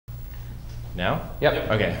Now?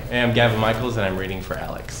 Yep. Okay. Hey, I'm Gavin Michaels, and I'm reading for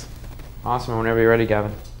Alex. Awesome. Whenever you're ready,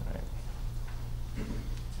 Gavin.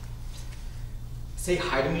 Say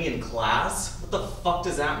hi to me in class? What the fuck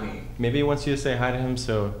does that mean? Maybe he wants you to say hi to him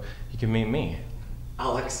so you can meet me.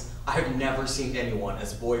 Alex, I've never seen anyone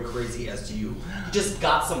as boy crazy as you. You just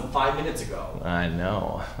got some 5 minutes ago. I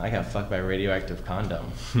know. I got fucked by a radioactive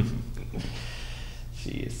condom.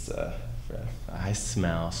 Jeez, I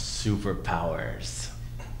smell superpowers.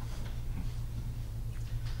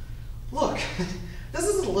 Look, this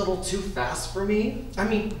is a little too fast for me. I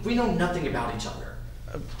mean, we know nothing about each other.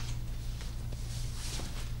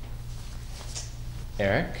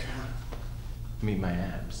 Eric, meet my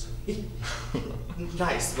abs.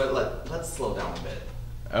 Nice, but let's slow down a bit.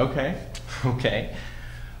 Okay, okay.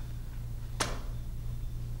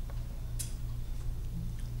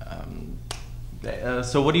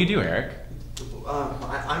 So what do you do, Eric?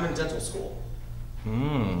 I'm in dental school.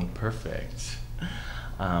 Perfect.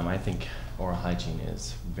 I think oral hygiene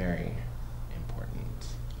is very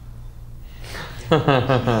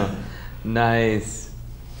important. Nice.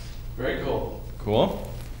 Very cool. Cool?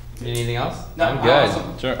 Need anything else? No, I'm good.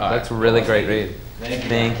 awesome. Sure. That's a really great read.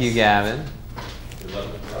 Thank you, Gavin. Good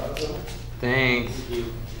luck with the Thanks. Thank you.